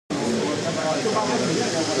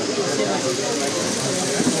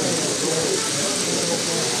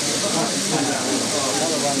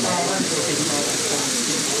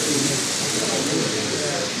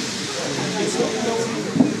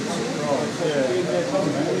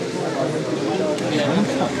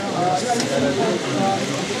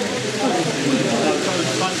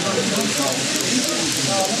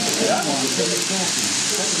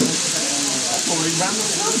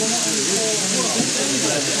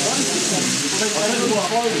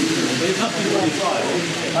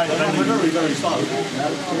Very, very slow.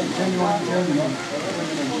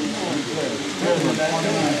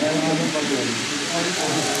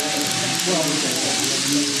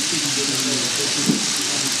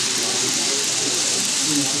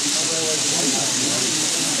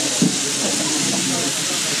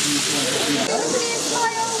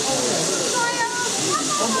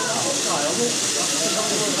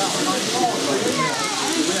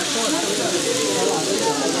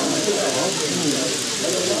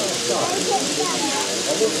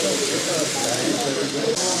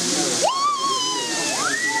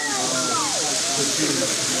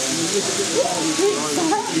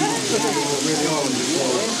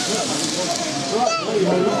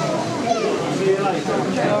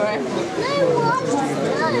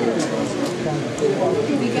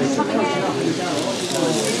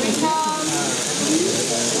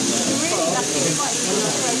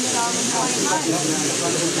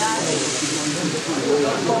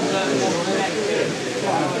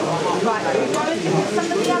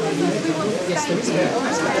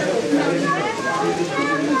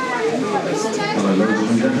 Hello ladies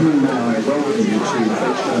and gentlemen, I welcome you to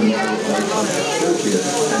Choates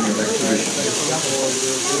annual exhibition.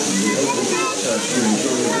 We hope that you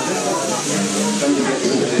enjoy it. Don't forget to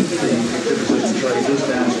visit the exhibitors and traders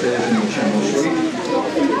downstairs in the channel suite.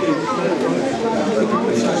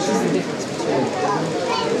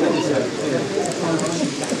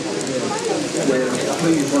 We're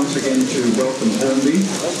pleased once again to welcome Hornby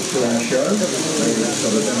to our show. They've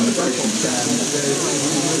got a demonstration stand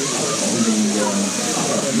on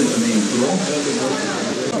the mezzanine floor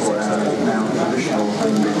for our now traditional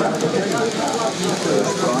Hornby raffle.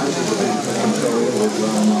 First prize is a digital controller with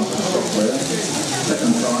well-mastered software.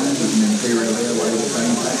 Second prize is an Imperial Airways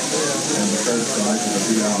train pack. And the third prize is a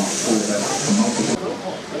VR full-back for multiple.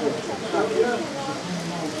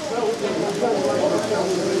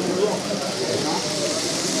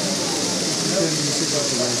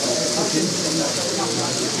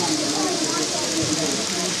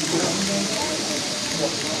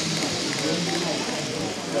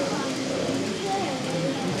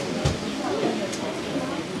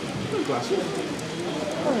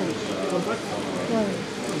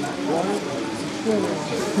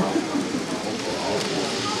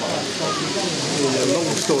 Long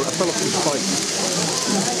story. I fell off his bike.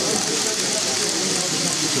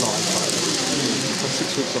 For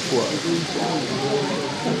 6 weeks off work.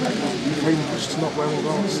 Came just to not wearing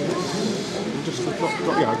glasses. Just not got,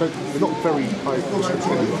 yeah, we're not very high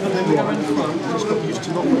prescription anyway. Just got used to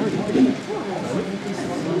not wearing them.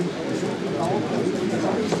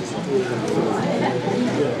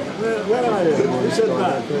 Where are you? Who said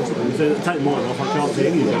that? He said, take mine off, I can't see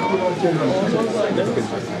anything.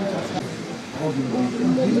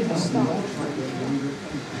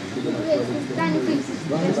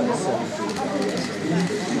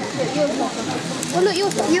 Well, look,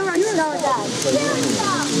 you're on slow down.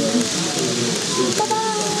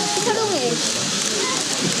 Bye-bye. Look how long it is.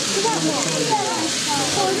 Is that one?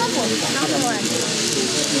 Oh, another one. Another one.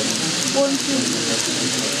 1,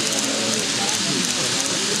 2.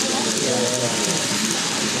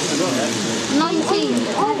 19.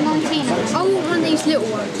 19. I want one of these little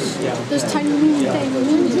ones. Those tiny things.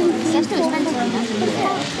 That's too expensive. Look at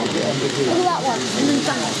that one. And then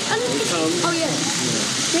that. Oh yeah.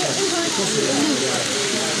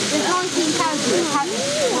 The 19 characters.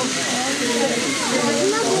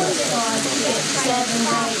 7,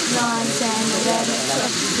 8, 9, 10, 11,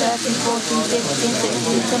 13, 14, 15,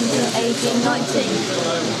 16, 17, 18, 19.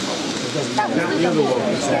 That was the other one.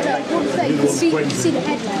 You can see the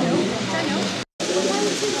head now.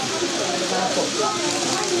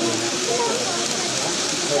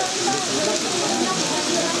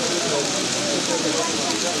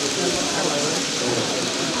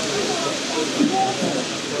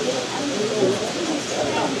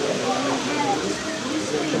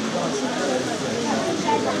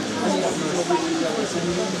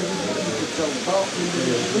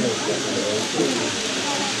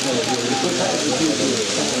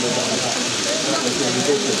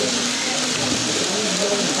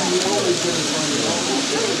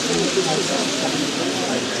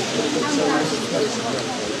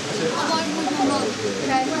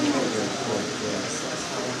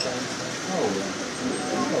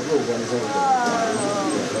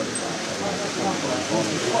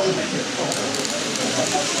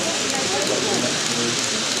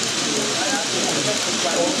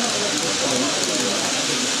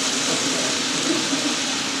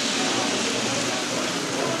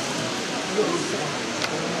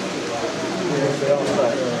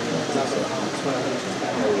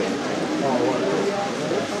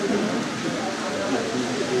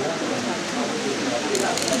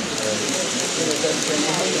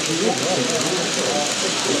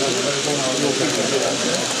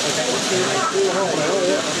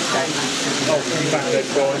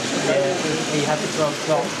 He had the 12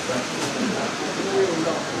 o'clock.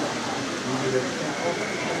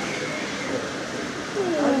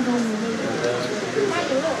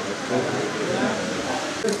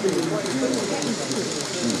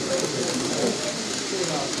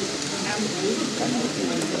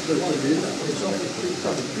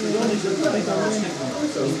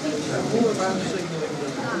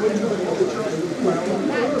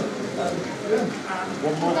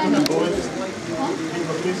 One more coming, boys.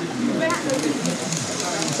 Keep looking.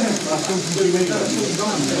 I still can do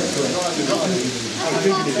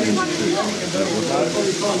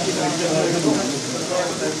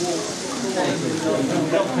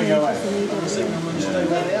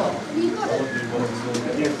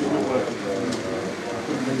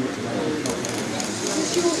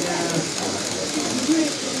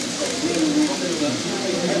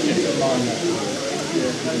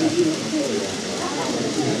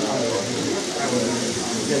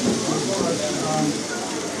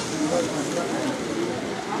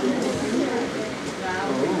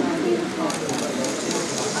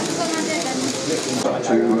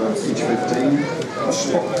To each 15, a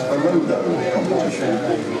spot a rodo competition.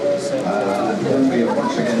 Then we have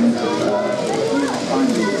once again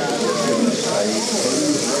finally given us a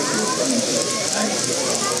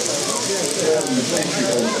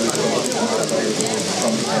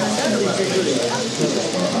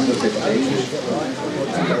under 15,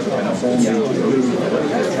 and there's been a form blue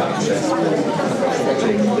contest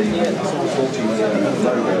spotting the 40 logo.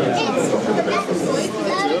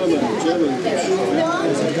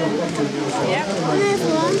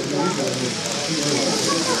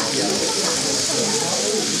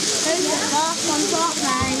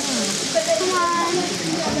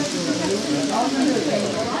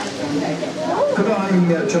 Could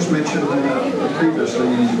I just mention previously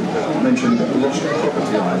mentioned a lost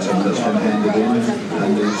property item that's been handed in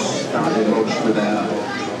and is currently lodged with our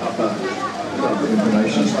upper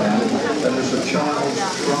information stand. That is a child's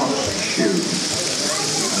glass shoe.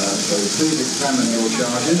 So please examine your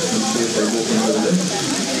charges and see if they walk into the list.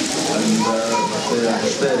 And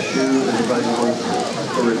their shoe is available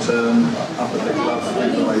for return up at the